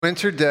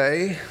Winter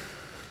day,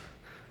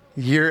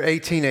 year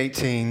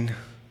 1818,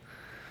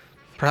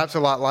 perhaps a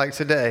lot like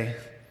today.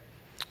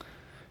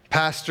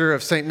 Pastor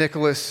of St.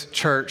 Nicholas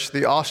Church,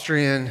 the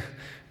Austrian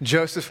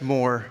Joseph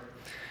Mohr,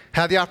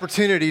 had the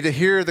opportunity to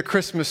hear the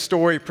Christmas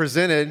story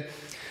presented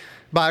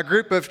by a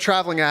group of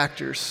traveling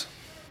actors,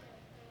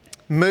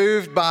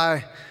 moved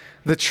by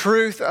the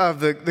truth of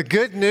the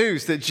good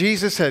news that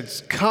Jesus had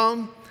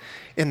come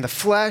in the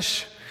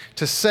flesh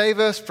to save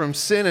us from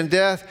sin and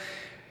death.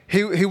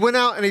 He went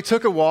out and he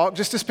took a walk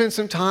just to spend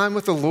some time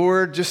with the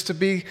Lord, just to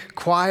be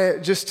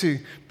quiet, just to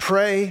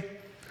pray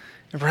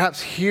and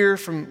perhaps hear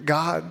from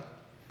God.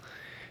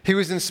 He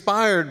was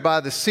inspired by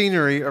the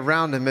scenery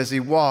around him as he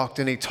walked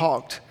and he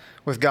talked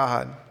with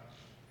God.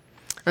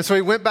 And so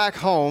he went back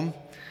home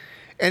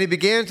and he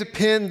began to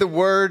pen the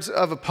words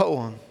of a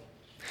poem.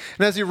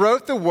 And as he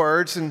wrote the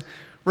words and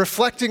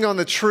reflecting on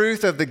the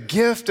truth of the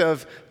gift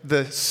of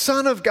the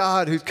Son of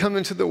God who's come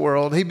into the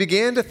world, he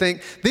began to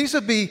think, these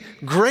would be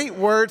great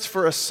words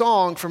for a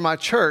song for my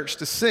church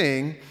to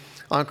sing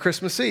on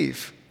Christmas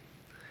Eve.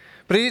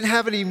 But he didn't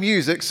have any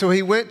music, so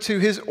he went to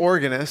his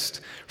organist,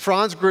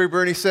 Franz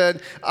Gruber, and he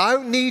said,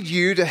 I need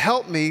you to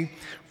help me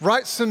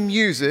write some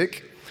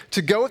music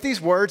to go with these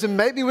words, and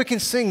maybe we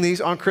can sing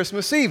these on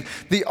Christmas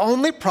Eve. The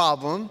only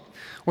problem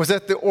was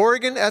that the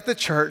organ at the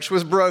church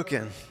was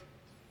broken.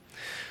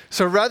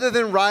 So rather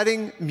than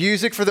writing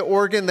music for the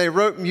organ, they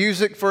wrote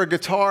music for a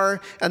guitar,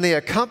 and they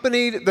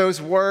accompanied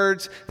those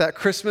words that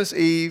Christmas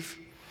Eve,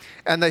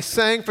 and they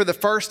sang for the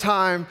first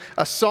time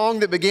a song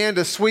that began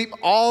to sweep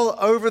all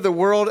over the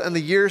world in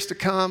the years to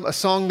come, a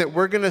song that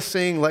we're going to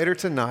sing later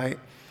tonight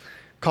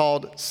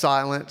called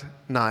Silent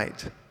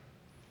Night.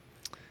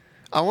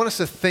 I want us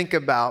to think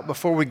about,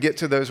 before we get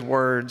to those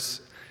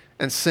words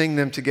and sing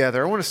them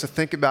together, I want us to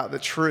think about the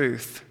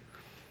truth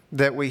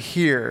that we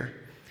hear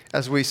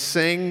as we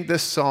sing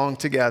this song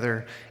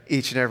together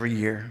each and every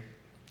year.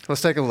 Let's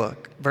take a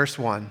look. Verse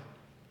 1.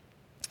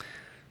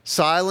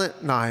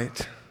 Silent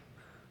night,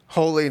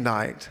 holy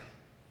night.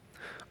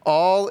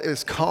 All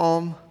is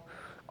calm,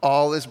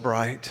 all is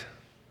bright.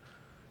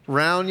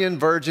 Round yon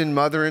virgin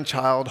mother and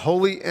child,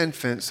 holy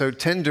infant, so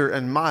tender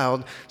and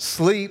mild,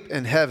 sleep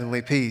in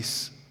heavenly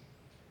peace.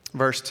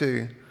 Verse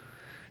 2.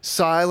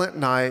 Silent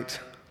night,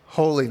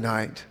 holy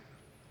night.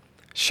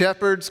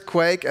 Shepherds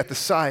quake at the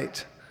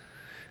sight.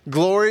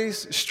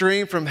 Glories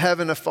stream from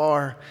heaven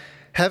afar.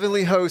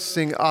 Heavenly hosts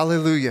sing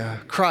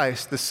Alleluia.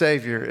 Christ the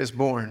Savior is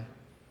born.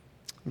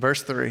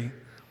 Verse 3.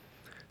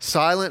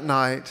 Silent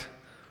night,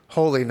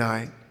 holy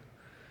night.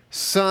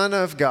 Son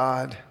of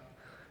God,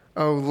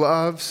 O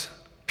love's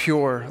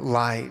pure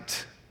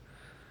light.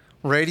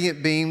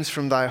 Radiant beams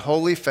from thy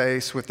holy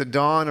face with the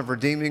dawn of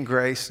redeeming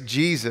grace.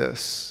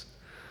 Jesus,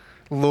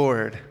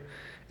 Lord,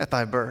 at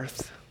thy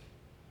birth.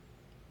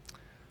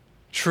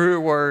 True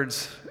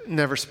words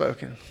never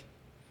spoken.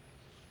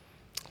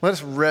 Let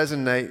us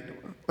resonate.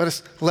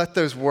 Let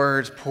those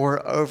words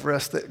pour over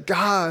us that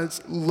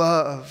God's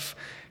love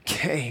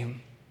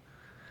came.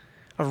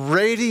 A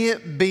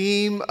radiant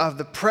beam of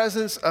the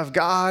presence of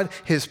God,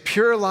 His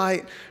pure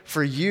light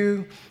for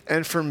you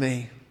and for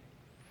me.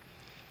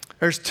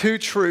 There's two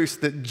truths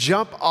that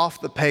jump off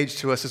the page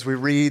to us as we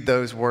read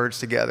those words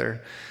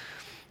together.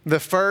 The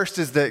first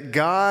is that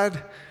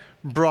God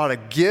brought a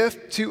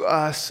gift to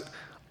us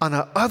on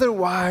an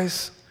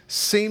otherwise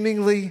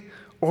seemingly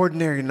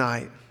ordinary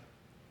night.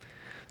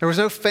 There was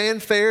no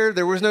fanfare.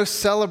 There was no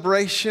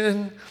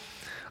celebration.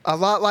 A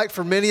lot like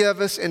for many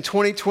of us in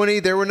 2020,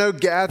 there were no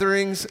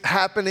gatherings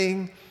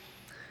happening.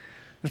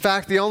 In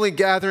fact, the only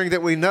gathering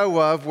that we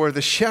know of were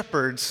the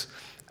shepherds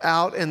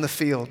out in the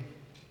field.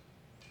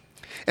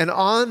 And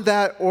on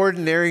that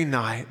ordinary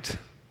night,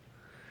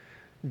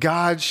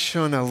 God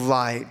shone a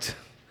light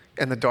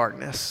in the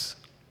darkness.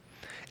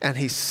 And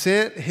He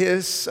sent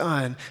His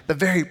Son, the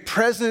very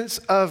presence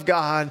of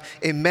God,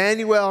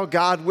 Emmanuel,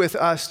 God with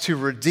us, to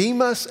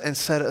redeem us and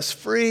set us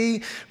free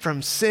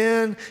from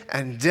sin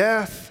and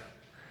death,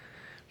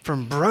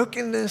 from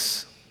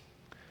brokenness,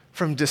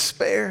 from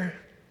despair.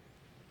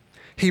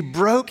 He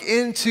broke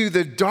into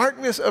the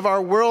darkness of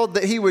our world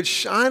that He would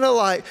shine a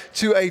light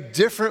to a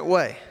different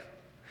way.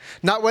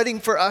 Not waiting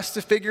for us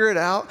to figure it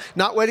out,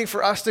 not waiting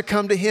for us to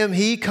come to Him.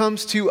 He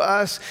comes to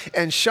us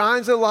and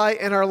shines a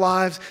light in our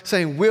lives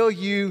saying, will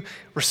you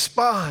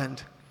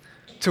respond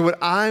to what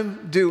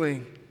I'm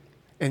doing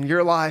in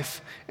your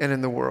life and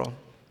in the world?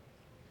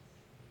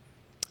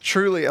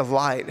 Truly a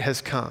light has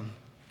come.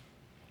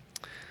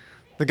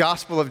 The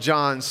Gospel of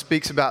John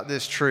speaks about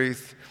this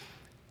truth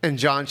in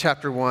John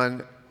chapter 1. I'm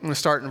going to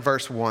start in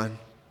verse 1.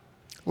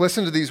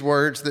 Listen to these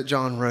words that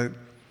John wrote.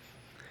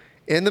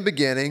 In the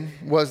beginning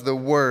was the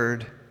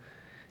Word,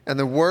 and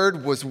the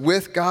Word was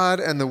with God,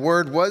 and the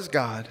Word was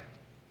God.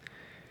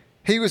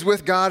 He was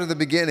with God in the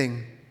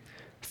beginning.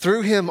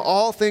 Through Him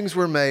all things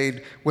were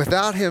made.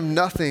 Without Him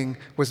nothing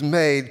was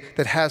made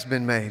that has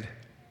been made.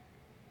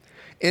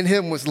 In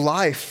Him was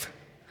life,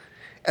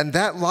 and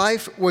that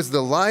life was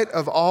the light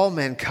of all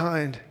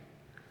mankind.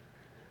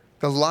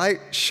 The light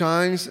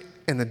shines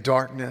in the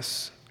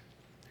darkness,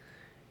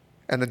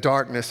 and the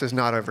darkness has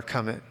not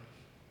overcome it.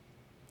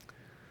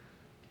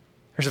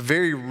 There's a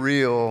very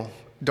real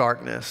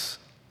darkness.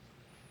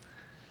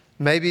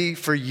 Maybe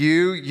for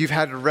you, you've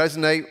had to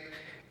resonate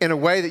in a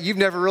way that you've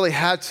never really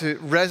had to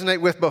resonate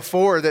with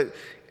before, that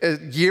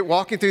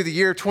walking through the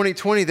year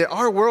 2020, that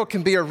our world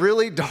can be a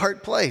really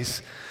dark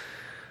place.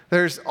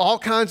 There's all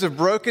kinds of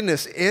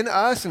brokenness in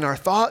us and our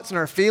thoughts and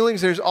our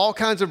feelings. There's all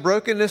kinds of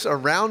brokenness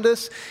around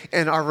us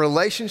and our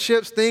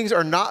relationships. Things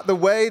are not the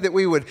way that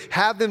we would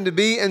have them to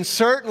be. And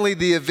certainly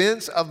the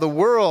events of the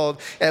world,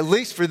 at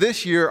least for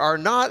this year, are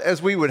not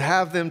as we would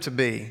have them to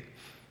be.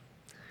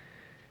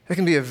 It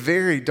can be a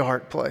very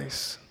dark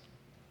place.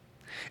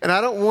 And I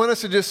don't want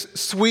us to just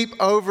sweep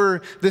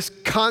over this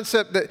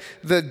concept that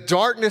the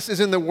darkness is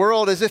in the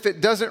world as if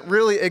it doesn't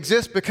really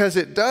exist, because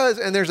it does,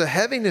 and there's a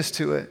heaviness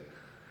to it.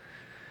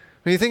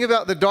 When you think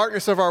about the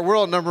darkness of our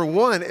world, number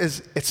one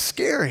is it's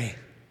scary.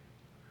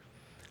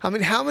 I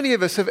mean, how many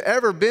of us have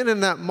ever been in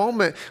that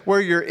moment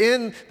where you're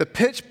in the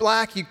pitch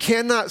black, you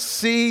cannot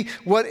see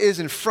what is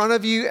in front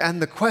of you,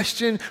 and the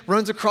question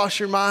runs across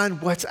your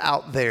mind, what's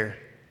out there?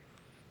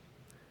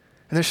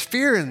 And there's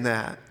fear in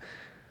that.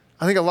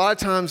 I think a lot of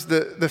times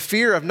the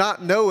fear of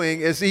not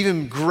knowing is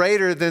even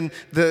greater than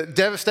the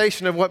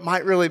devastation of what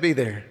might really be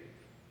there.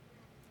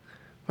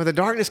 Well, the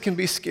darkness can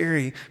be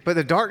scary, but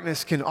the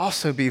darkness can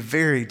also be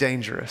very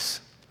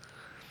dangerous.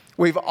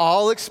 We've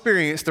all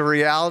experienced the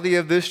reality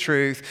of this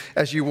truth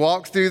as you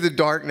walk through the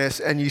darkness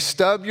and you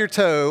stub your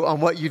toe on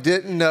what you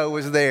didn't know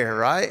was there,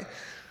 right?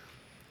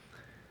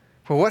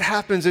 Well, what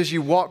happens as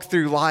you walk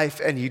through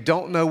life and you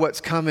don't know what's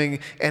coming,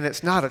 and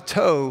it's not a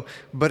toe,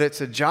 but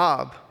it's a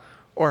job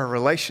or a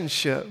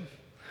relationship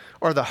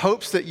or the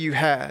hopes that you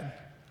had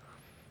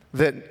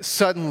that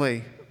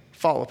suddenly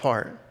fall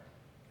apart?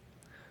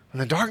 And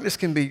the darkness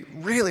can be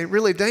really,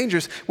 really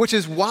dangerous, which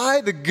is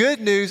why the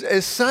good news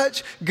is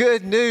such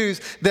good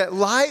news, that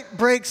light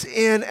breaks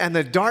in and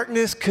the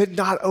darkness could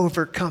not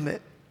overcome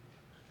it.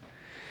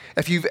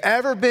 If you've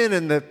ever been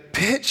in the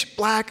pitch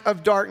black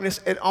of darkness,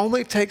 it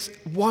only takes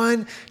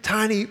one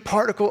tiny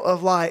particle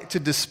of light to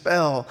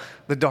dispel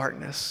the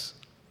darkness.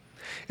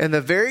 In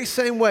the very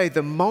same way,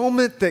 the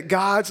moment that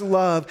God's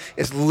love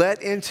is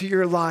let into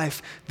your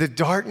life, the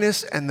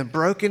darkness and the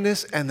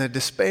brokenness and the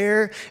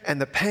despair and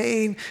the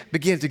pain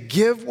begin to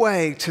give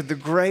way to the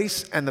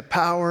grace and the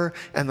power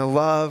and the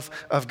love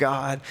of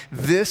God.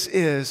 This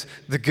is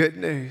the good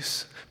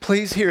news.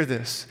 Please hear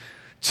this.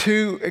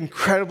 Two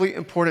incredibly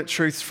important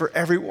truths for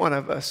every one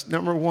of us.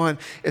 Number one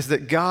is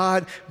that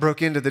God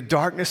broke into the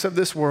darkness of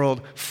this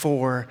world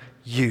for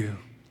you.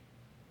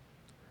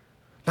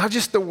 Not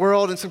just the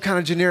world in some kind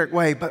of generic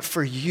way, but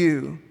for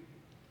you.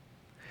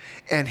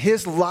 And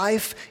his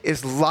life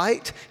is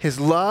light. His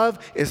love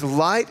is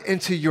light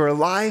into your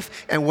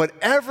life. And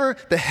whatever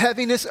the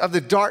heaviness of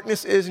the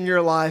darkness is in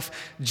your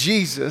life,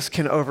 Jesus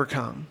can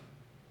overcome.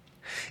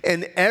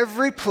 In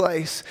every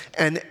place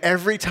and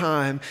every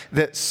time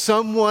that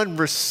someone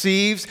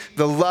receives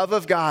the love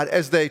of God,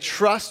 as they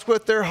trust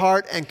with their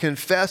heart and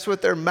confess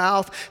with their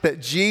mouth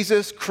that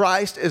Jesus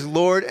Christ is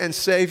Lord and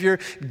Savior,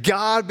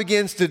 God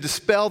begins to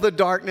dispel the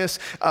darkness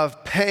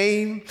of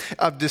pain,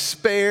 of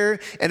despair,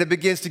 and it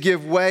begins to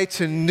give way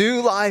to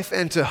new life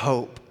and to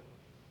hope.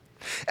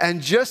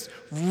 And just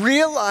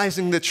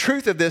realizing the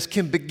truth of this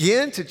can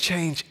begin to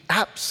change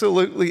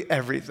absolutely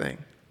everything.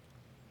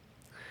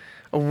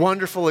 A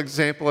wonderful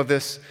example of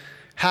this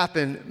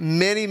happened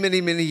many, many,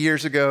 many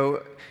years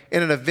ago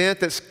in an event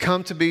that's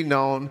come to be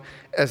known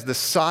as the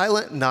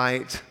Silent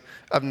Night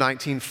of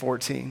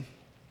 1914.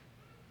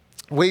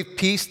 We've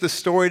pieced the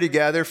story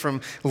together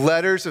from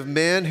letters of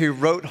men who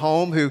wrote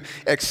home, who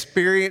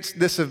experienced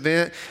this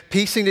event,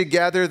 piecing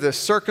together the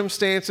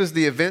circumstances,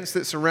 the events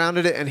that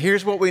surrounded it. And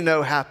here's what we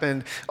know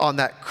happened on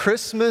that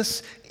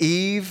Christmas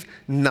Eve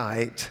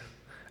night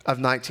of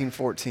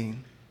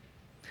 1914.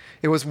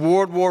 It was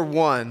World War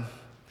I.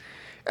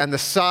 And the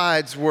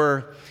sides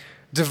were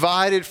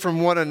divided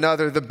from one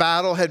another. The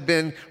battle had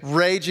been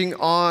raging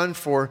on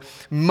for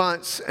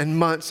months and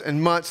months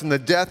and months, and the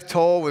death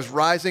toll was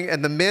rising,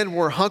 and the men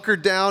were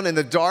hunkered down in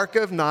the dark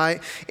of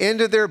night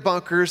into their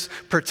bunkers,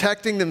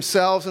 protecting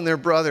themselves and their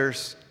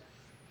brothers.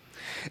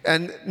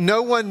 And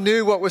no one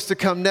knew what was to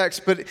come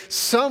next, but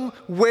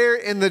somewhere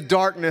in the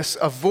darkness,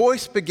 a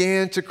voice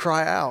began to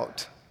cry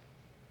out.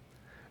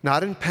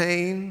 Not in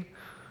pain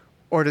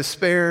or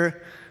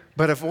despair,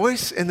 but a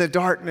voice in the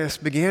darkness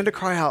began to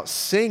cry out,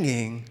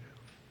 singing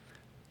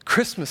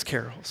Christmas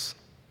carols.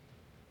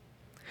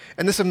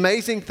 And this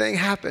amazing thing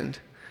happened.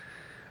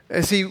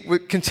 As he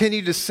would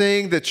continue to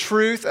sing the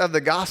truth of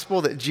the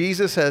gospel that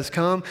Jesus has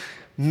come,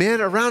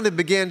 men around him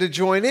began to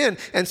join in.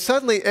 And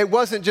suddenly it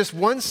wasn't just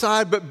one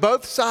side, but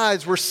both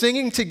sides were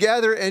singing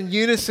together in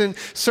unison,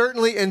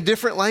 certainly in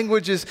different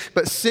languages,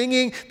 but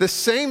singing the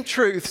same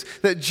truths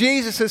that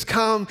Jesus has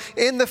come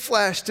in the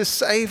flesh to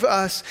save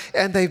us.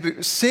 And they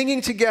were singing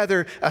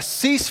together. A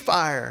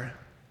ceasefire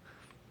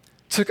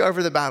took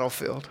over the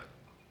battlefield.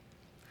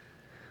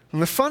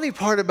 And the funny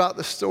part about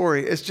the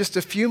story is just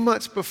a few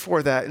months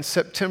before that, in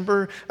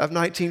September of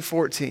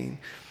 1914,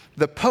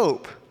 the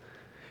Pope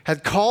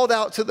had called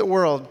out to the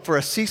world for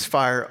a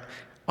ceasefire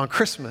on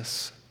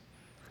Christmas,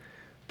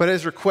 but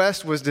his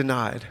request was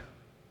denied.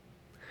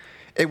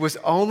 It was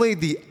only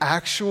the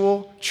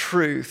actual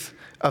truth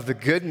of the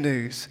good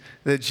news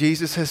that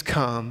Jesus has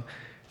come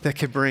that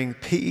could bring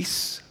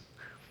peace,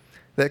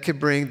 that could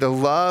bring the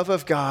love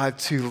of God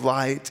to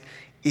light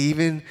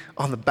even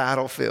on the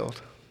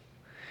battlefield,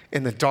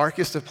 in the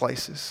darkest of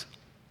places.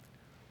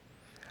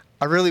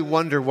 I really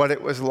wonder what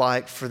it was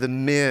like for the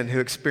men who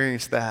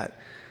experienced that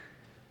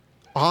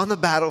on the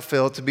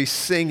battlefield to be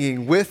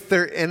singing with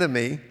their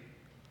enemy,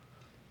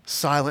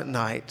 Silent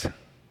Night.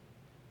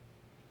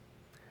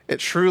 It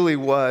truly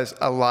was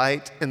a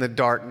light in the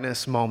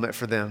darkness moment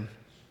for them.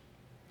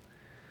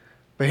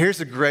 But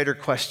here's a greater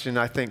question,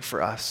 I think,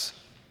 for us.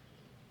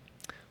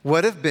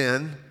 What have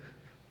been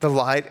the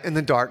light in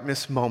the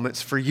darkness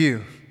moments for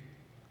you?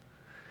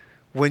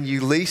 When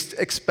you least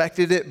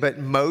expected it, but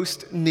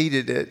most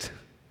needed it,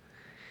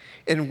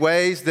 in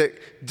ways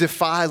that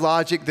defy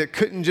logic, that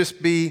couldn't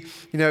just be,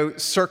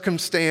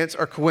 circumstance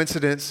or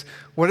coincidence.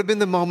 What have been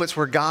the moments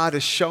where God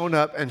has shown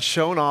up and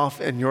shown off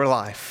in your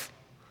life?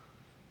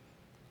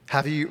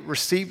 Have you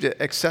received it,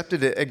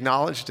 accepted it,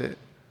 acknowledged it?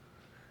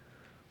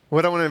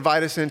 What I want to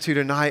invite us into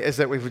tonight is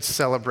that we would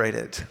celebrate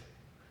it.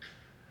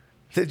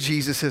 That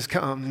Jesus has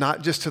come,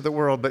 not just to the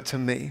world, but to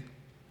me.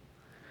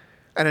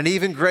 And an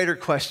even greater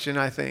question,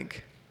 I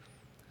think,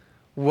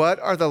 what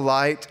are the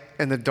light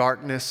and the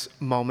darkness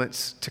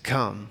moments to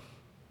come?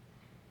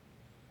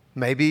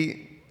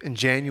 Maybe in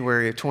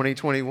January of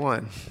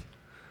 2021,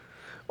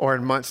 or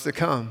in months to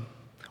come,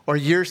 or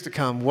years to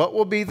come. What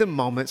will be the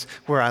moments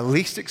where I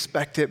least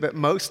expect it, but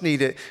most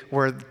need it,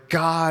 where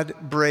God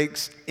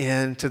breaks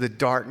into the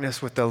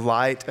darkness with the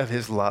light of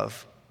his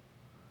love?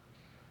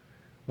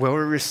 Will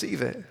we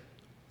receive it?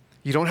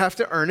 You don't have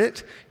to earn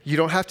it. You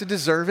don't have to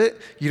deserve it.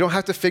 You don't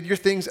have to figure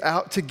things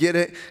out to get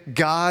it.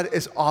 God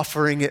is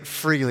offering it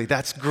freely.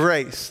 That's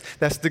grace.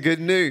 That's the good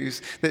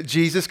news that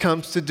Jesus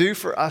comes to do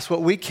for us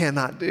what we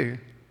cannot do.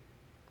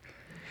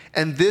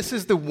 And this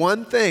is the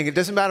one thing. It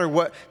doesn't matter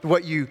what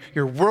your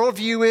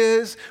worldview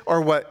is,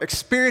 or what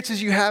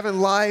experiences you have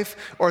in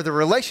life, or the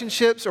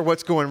relationships, or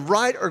what's going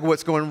right or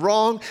what's going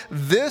wrong.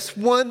 This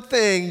one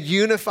thing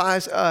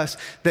unifies us,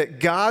 that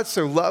God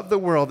so loved the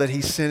world that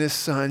he sent his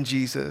son,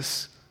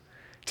 Jesus,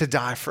 to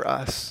die for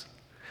us,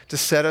 to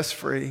set us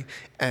free.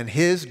 And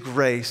his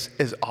grace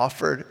is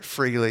offered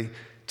freely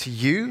to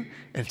you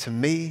and to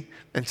me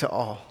and to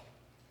all.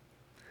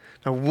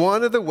 Now,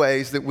 one of the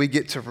ways that we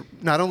get to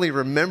not only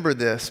remember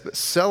this, but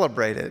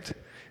celebrate it,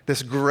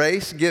 this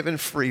grace given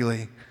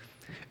freely,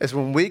 is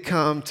when we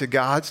come to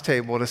God's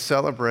table to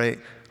celebrate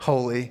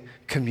Holy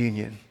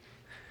Communion.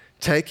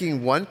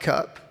 Taking one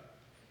cup,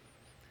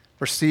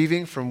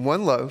 receiving from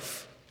one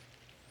loaf,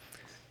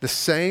 the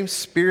same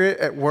Spirit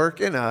at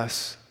work in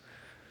us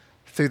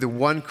through the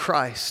one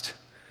Christ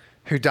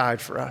who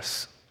died for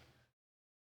us.